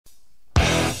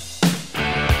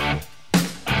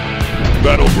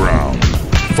Battleground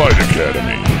Fight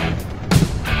Academy.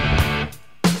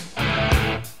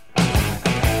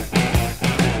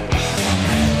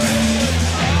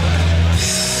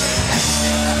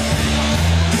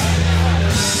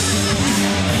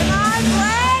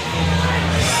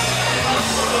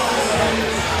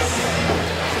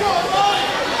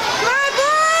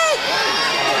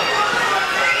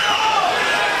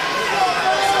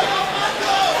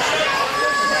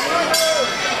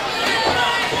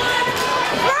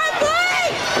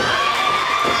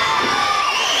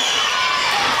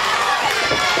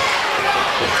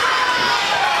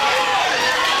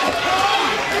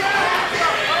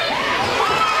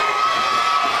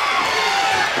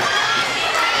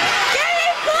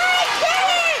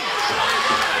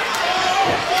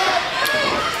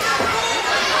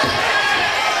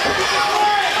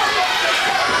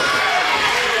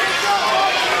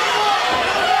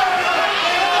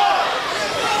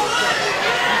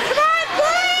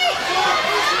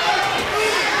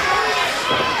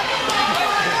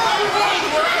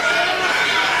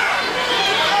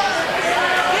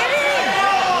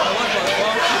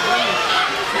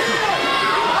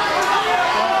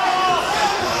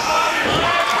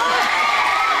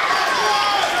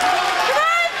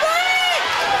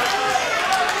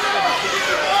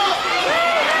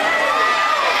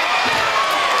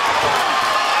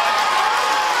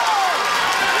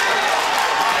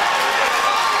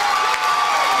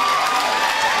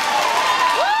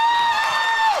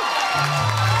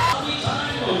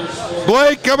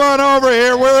 Blake, come on over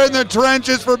here. We're in the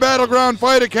trenches for Battleground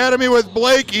Fight Academy with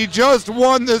Blake. He just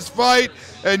won this fight,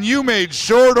 and you made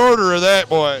short order of that,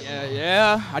 boy.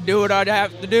 Yeah, I do what I'd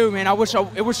have to do, man. I wish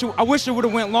it would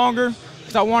have went longer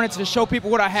because I wanted to show people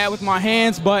what I had with my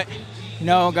hands, but, you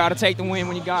know, got to take the win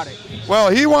when you got it. Well,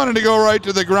 he wanted to go right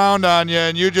to the ground on you,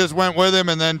 and you just went with him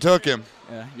and then took him.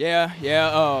 Yeah.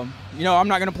 You know, I'm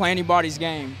not going to play anybody's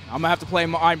game. I'm going to have to play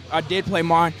I did play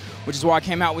mine, which is why I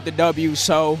came out with the W,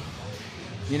 so,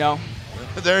 you know.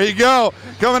 There you go.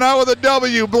 Coming out with a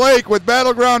W, Blake with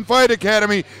Battleground Fight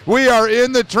Academy. We are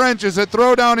in the trenches at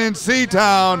Throwdown in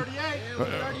Seatown.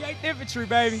 38th Infantry,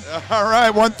 baby. All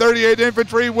right, 138th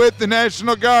Infantry with the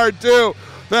National Guard, too.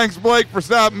 Thanks, Blake, for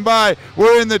stopping by.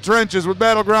 We're in the trenches with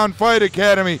Battleground Fight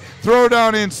Academy.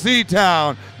 Throwdown in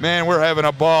Seatown. Man, we're having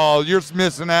a ball. You're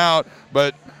missing out,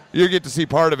 but you get to see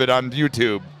part of it on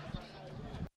YouTube.